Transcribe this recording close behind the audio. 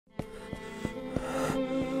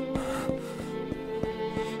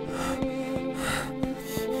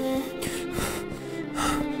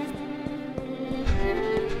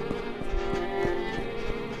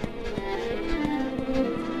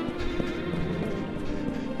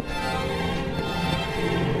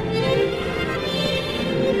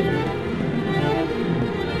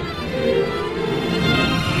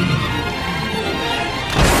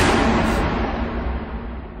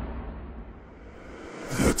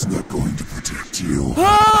It's not going to protect you.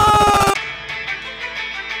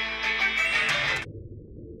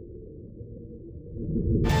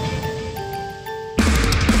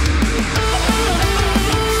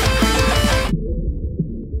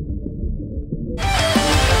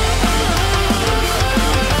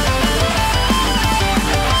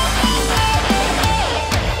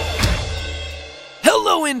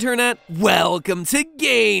 Hello, Internet! Welcome to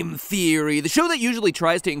Game Theory, the show that usually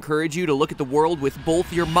tries to encourage you to look at the world with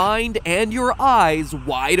both your mind and your eyes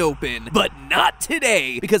wide open. But not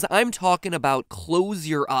today, because I'm talking about Close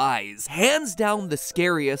Your Eyes. Hands down the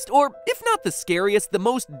scariest, or if not the scariest, the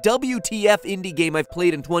most WTF indie game I've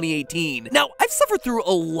played in 2018. Now, I've suffered through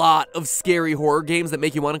a lot of scary horror games that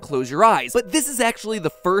make you want to close your eyes, but this is actually the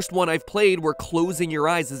first one I've played where closing your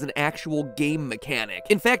eyes is an actual game mechanic.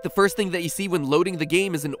 In fact, the first thing that you see when loading the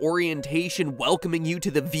game is an orientation welcoming you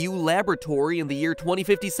to the View Laboratory in the year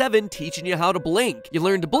 2057, teaching you how to blink. You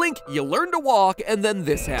learn to blink, you learn to walk, and then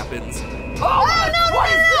this happens.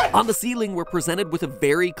 On the ceiling, we're presented with a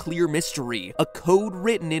very clear mystery. A code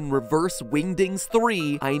written in reverse Wingdings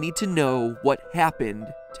 3, I need to know what happened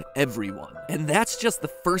to everyone. And that's just the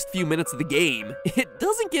first few minutes of the game. It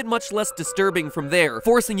doesn't get much less disturbing from there,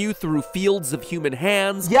 forcing you through fields of human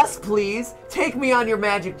hands. Yes, please. Take me on your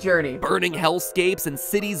magic journey. Burning hellscapes and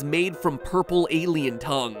cities made from purple alien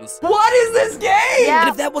tongues. What is this game? And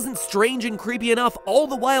if that wasn't strange and creepy enough, all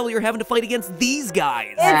the while you're having to fight against these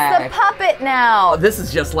guys. It's the puppet now. Oh, this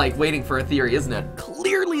is just like waiting for a theory, isn't it?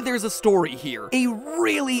 Clearly there's a story here. A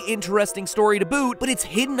really interesting story to boot, but it's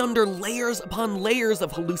hidden under layers upon layers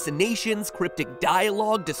of hallucinations, cryptic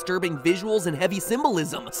dialogue, disturbing visuals, and heavy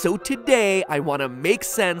symbolism. So today, I want to make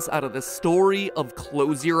sense out of the story of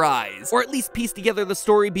Close Your Eyes, or at least piece together the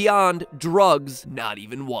story beyond drugs, not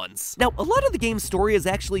even once. Now, a lot of the game's story is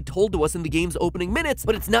actually told to us in the game's opening minutes,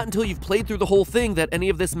 but it's not until you've played through the whole thing that any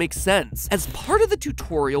of this makes sense. As part of the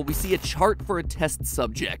tutorial, we see a chart for a test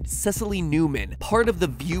subject, Cecily Newman, part of the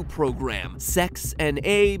View program. Sex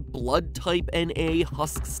NA, blood type NA,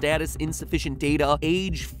 husk status insufficient data,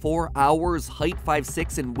 age 4 hours, height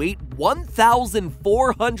 5'6", and weight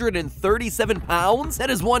 1,437 pounds? That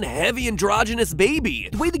is one heavy androgynous baby.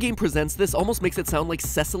 The way the game presents this almost makes it sound like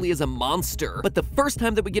Cecily is a monster, but the first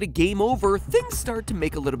time that we get a game over, things start to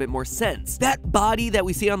make a little bit more sense. That body that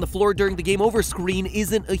we see on the floor during the game over screen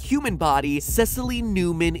isn't a human body. Cecily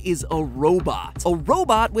Newman is a robot. A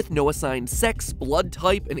robot with no assigned sex, blood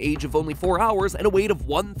type, an age of only 4 hours, and a weight of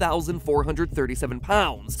 1,437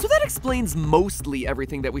 pounds. So that explains mostly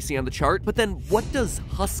everything that we see on the chart, but then what does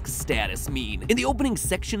husk status mean? In the opening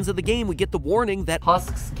sections of the game, we get the warning that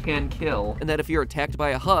Husks can kill. and that if you're attacked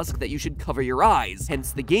by a husk, that you should cover your eyes,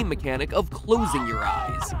 hence the game mechanic of closing your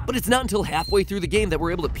eyes. But it's not until halfway through the game that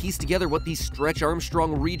we're able to piece together what these Stretch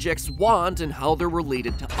Armstrong rejects want and how they're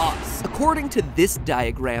related to us. According to this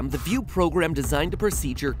diagram, the View program designed a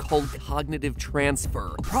procedure called cognitive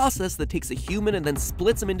transfer, a process that takes a human and then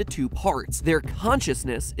splits them into two parts. Their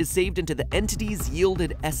consciousness is saved into the entity's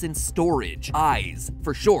yielded essence storage, eyes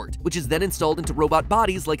for short, which is then installed into robot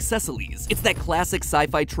bodies like Cecily's. It's that classic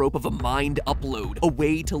sci-fi trope of a mind upload, a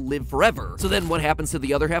way to live forever. So then what happens to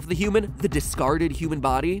the other half of the human? The discarded human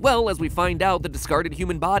body? Well, as we find out, the discarded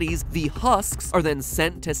human bodies, the husks, are then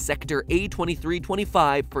sent to Sector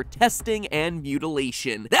A2325 for testing and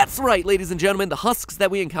mutilation. That's right, ladies and gentlemen, the husks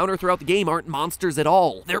that we encounter throughout the game aren't monsters at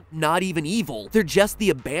all. They're not even evil. They're just the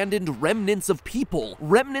abandoned remnants of people.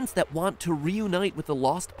 Remnants that want to reunite with the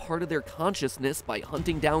lost part of their consciousness by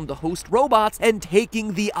hunting down the host robots and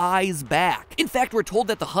taking the eyes back. In fact, we're told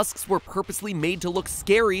that the husks were purposely made to look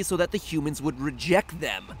scary so that the humans would reject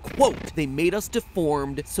them. Quote, "They made us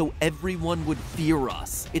deformed so everyone would fear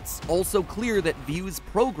us." It's also clear that View's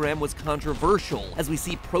program was controversial, as we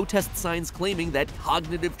see protest signs claiming that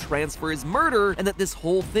cognitive transfer is murder and that this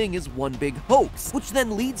whole thing is one big hoax, which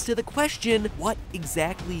then leads to the question, what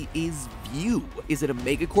exactly is View? Is it a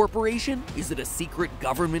mega corporation? Is it a secret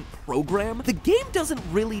government program? The game doesn't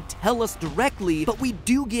really tell us directly, but we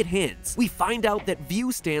do get hints. We find out that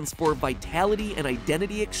View stands for Vitality and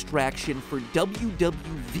Identity Extraction for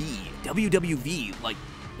WWV. WWV, like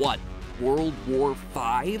what? World War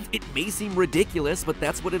V? It may seem ridiculous, but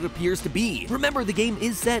that's what it appears to be. Remember, the game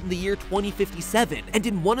is set in the year 2057, and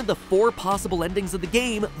in one of the 4 possible endings of the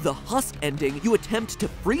game, the Husk ending, you attempt to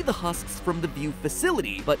free the Husks from the View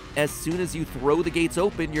facility, but as soon as you throw the gates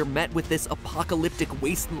open, you're met with this apocalyptic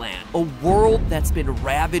wasteland, a world that's been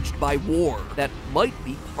ravaged by war. That might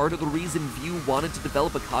be part of the reason View wanted to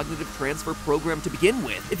develop a cognitive transfer program to begin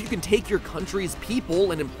with. If you can take your country's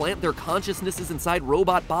people and implant their consciousnesses inside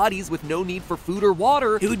robot bodies with no need for food or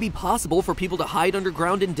water, it would be possible for people to hide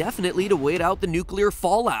underground indefinitely to wait out the nuclear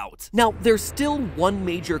fallout. Now, there's still one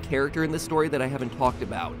major character in this story that I haven't talked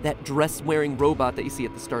about, that dress-wearing robot that you see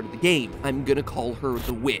at the start of the game. I'm gonna call her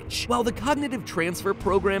the Witch. While the cognitive transfer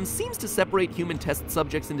program seems to separate human test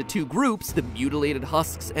subjects into two groups, the mutilated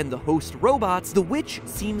husks and the host robots, the Witch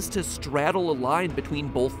seems to straddle a line between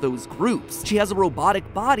both those groups. She has a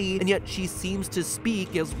robotic body, and yet she seems to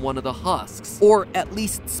speak as one of the husks, or at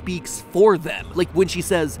least speaks for them. Like when she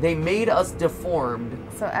says, They made us deformed.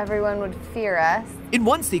 So everyone would fear us. in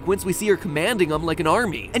one sequence, we see her commanding them like an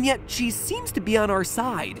army, and yet she seems to be on our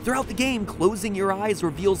side. Throughout the game, closing your eyes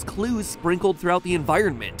reveals clues sprinkled throughout the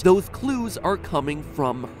environment. Those clues are coming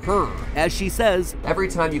from her. As she says, Every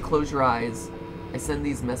time you close your eyes, I send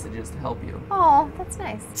these messages to help you. Oh, that's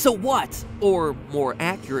nice. so what, or more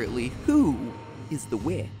accurately, who is the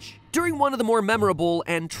Witch? During one of the more memorable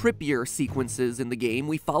and trippier sequences in the game,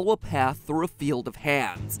 we follow a path through a field of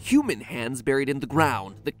hands. Human hands buried in the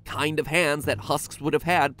ground, the kind of hands that husks would have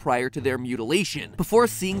had prior to their mutilation, before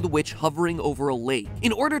seeing the Witch hovering over a lake.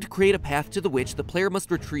 In order to create a path to the Witch, the player must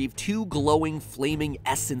retrieve two glowing, flaming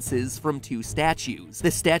essences from two statues. The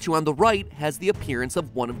statue on the right has the appearance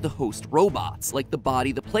of one of the host robots, like the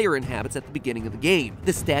body the player inhabits at the beginning of the game.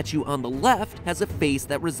 The statue on the left has a face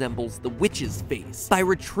that resembles the Witch's face. By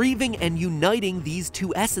retrieving and uniting these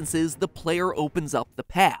two essences, the player opens up the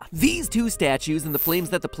path. These two statues and the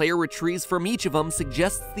flames that the player retrieves from each of them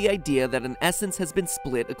suggests the idea that an essence has been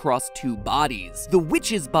split across two bodies, the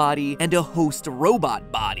Witch's body and a host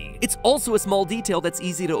robot body. It's also a small detail that's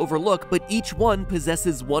easy to overlook, but each one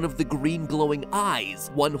possesses one of the green glowing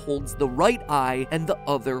eyes. One holds the right eye and the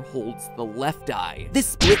other holds the left eye. This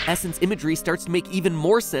split essence imagery starts to make even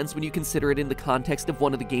more sense when you consider it in the context of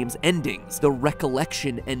one of the game's endings, the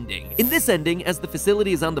recollection ending. In this ending, as the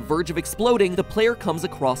facility is on the verge of exploding, the player comes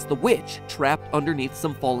across the Witch, trapped underneath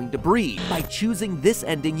some falling debris. By choosing this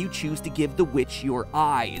ending, you choose to give the Witch your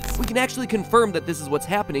eyes. We can actually confirm that this is what's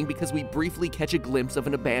happening because we briefly catch a glimpse of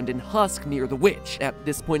an abandoned husk near the Witch. At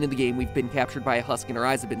this point in the game, we've been captured by a husk and our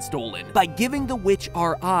eyes have been stolen. By giving the Witch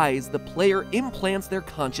our eyes, the player implants their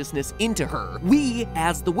consciousness into her. We,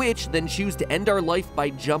 as the Witch, then choose to end our life by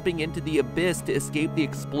jumping into the abyss to escape the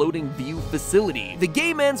exploding view facility. The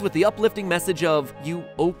game ends with the uplifting message of, you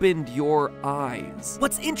opened your eyes.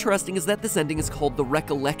 What's interesting is that this ending is called the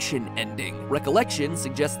recollection ending. Recollection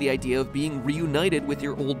suggests the idea of being reunited with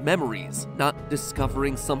your old memories, not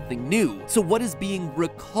discovering something new. So what is being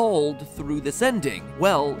recalled through this ending?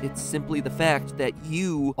 Well, it's simply the fact that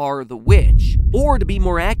you are the Witch. Or to be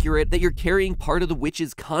more accurate, that you're carrying part of the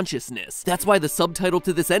Witch's consciousness. That's why the subtitle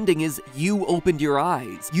to this ending is, You Opened Your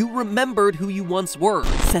Eyes. You remembered who you once were.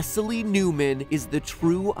 Cecily Newman is the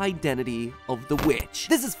true identity of the Witch.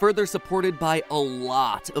 This is further supported by a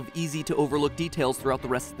lot of easy to overlook details throughout the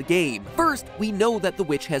rest of the game. First, we know that the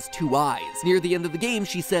Witch has two eyes. Near the end of the game,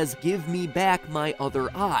 she says, give me back my other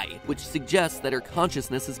eye, which suggests that her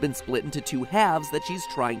consciousness has been split into two halves that she's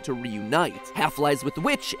trying to reunite. Half lies with the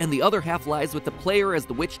Witch, and the other half lies with the player as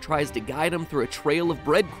the Witch tries to guide him through a trail of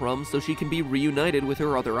breadcrumbs so she can be reunited with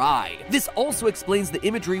her other eye. This also explains the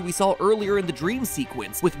imagery we saw earlier in the dream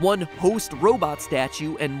sequence, with one host robot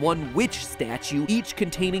statue and one Witch statue, each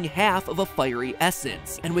containing half of a fiery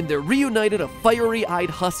essence. And when they're reunited, a fiery-eyed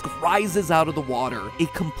husk rises out of the water, a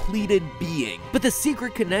completed being. But the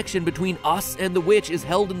secret connection between us and the Witch is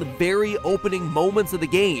held in the very opening moments of the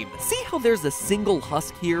game. See how there's a single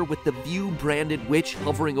husk here with the view-branded Witch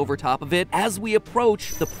hovering over top of it? As we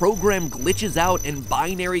approach, the program glitches out and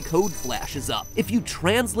binary code flashes up. If you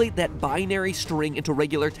translate that binary string into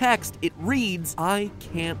regular text, it reads, I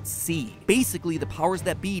can't see. Basically, the powers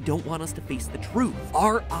that be don't want us to face the truth.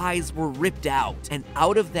 Our eyes were ripped out, and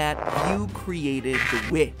out of that, you created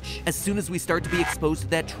the Witch. As soon as we start to be exposed to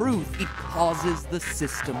that truth, it causes the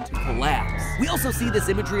system to collapse. We also see this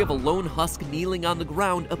imagery of a lone husk kneeling on the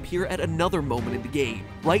ground appear at another moment in the game,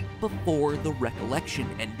 right before the recollection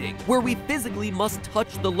ending, where we physically must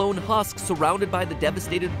touch the lone husk surrounded by the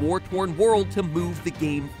devastated war-torn world to move the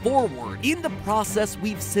game forward. In the process,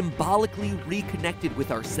 we've symbolically reconnected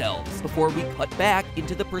with ourselves before we cut back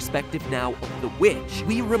into the perspective now of the Witch.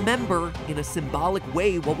 We remember in a symbolic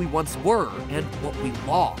way what we once were and what we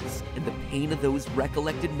lost, and the pain of those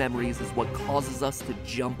recollected memories is what causes us to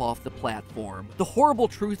jump off the platform. The horrible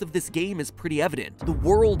truth of this game is pretty evident. The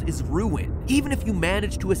world is ruined. Even if you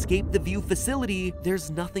manage to escape the view facility, there's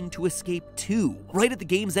nothing to escape to. Right at the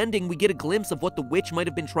game's ending, we get a glimpse of what the Witch might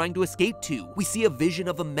have been trying to escape to. We see a vision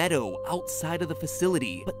of a meadow outside of the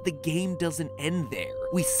facility, but the game doesn't end there.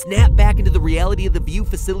 We snap back into the reality of the view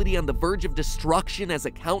facility on the verge of destruction as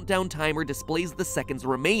a countdown timer displays the seconds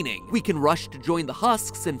remaining. We can rush to join the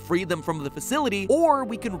husks and free them from the facility, or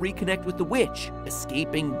we can reconnect with the witch,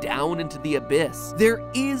 escaping down into the abyss. There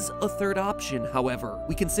is a third option, however.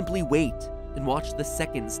 We can simply wait and watch the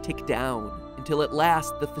seconds tick down until at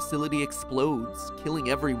last the facility explodes, killing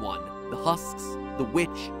everyone, the husks, the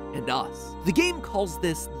witch, and us. The game calls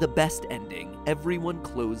this the best ending. Everyone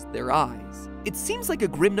closed their eyes. It seems like a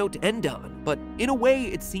grim note to end on, but in a way,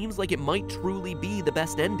 it seems like it might truly be the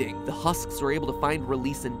best ending. The husks are able to find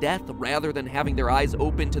release in death rather than having their eyes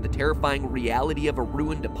open to the terrifying reality of a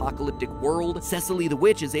ruined apocalyptic world. Cecily the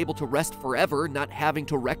witch is able to rest forever, not having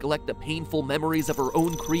to recollect the painful memories of her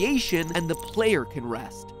own creation, and the player can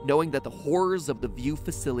rest, knowing that the horrors of the view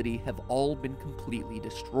facility have all been completely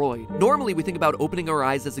destroyed. Normally, we think about opening our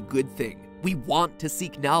eyes as a good thing. We want to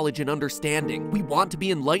seek knowledge and understanding. We want to be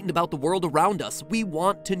enlightened about the world around us. We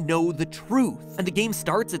want to know the truth. And the game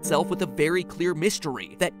starts itself with a very clear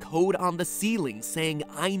mystery, that code on the ceiling saying,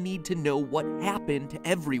 I need to know what happened to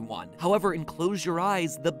everyone. However, in Close Your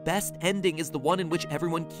Eyes, the best ending is the one in which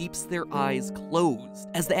everyone keeps their eyes closed.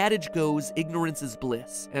 As the adage goes, ignorance is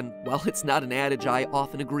bliss. And while it's not an adage I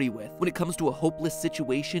often agree with, when it comes to a hopeless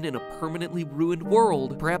situation in a permanently ruined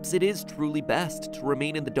world, perhaps it is truly best to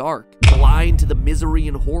remain in the dark, blind to the misery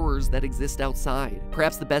and horrors that exist outside.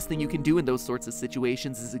 Perhaps the best thing you can do in those sorts of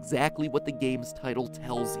situations is exactly what the game's title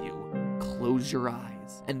tells you. Close your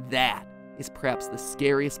eyes. And that is perhaps the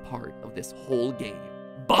scariest part of this whole game.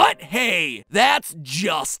 But hey, that's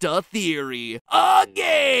just a theory. A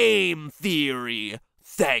game theory.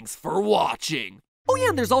 Thanks for watching. Oh yeah,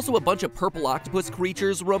 and there's also a bunch of purple octopus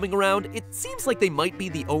creatures roaming around. It seems like they might be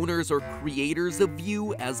the owners or creators of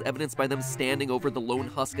View, as evidenced by them standing over the lone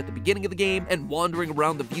husk at the beginning of the game and wandering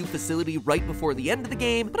around the View facility right before the end of the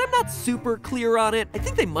game, but I'm not super clear on it. I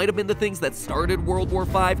think they might have been the things that started World War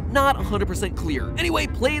V, not 100% clear. Anyway,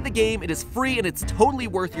 play the game, it is free and it's totally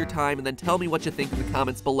worth your time, and then tell me what you think in the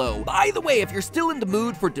comments below. By the way, if you're still in the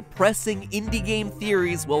mood for depressing indie game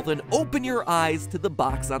theories, well then open your eyes to the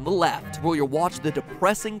box on the left, where you'll watch the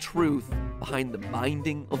depressing truth behind the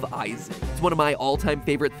binding of Isaac. It's one of my all-time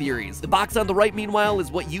favorite theories. The box on the right, meanwhile,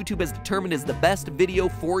 is what YouTube has determined is the best video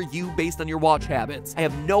for you based on your watch habits. I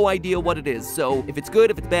have no idea what it is, so if it's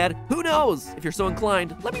good, if it's bad, who knows? If you're so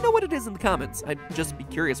inclined, let me know what it is in the comments. I'd just be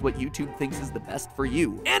curious what YouTube thinks is the best for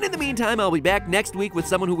you. And in the meantime, I'll be back next week with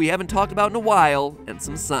someone who we haven't talked about in a while, and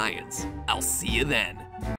some science. I'll see you then.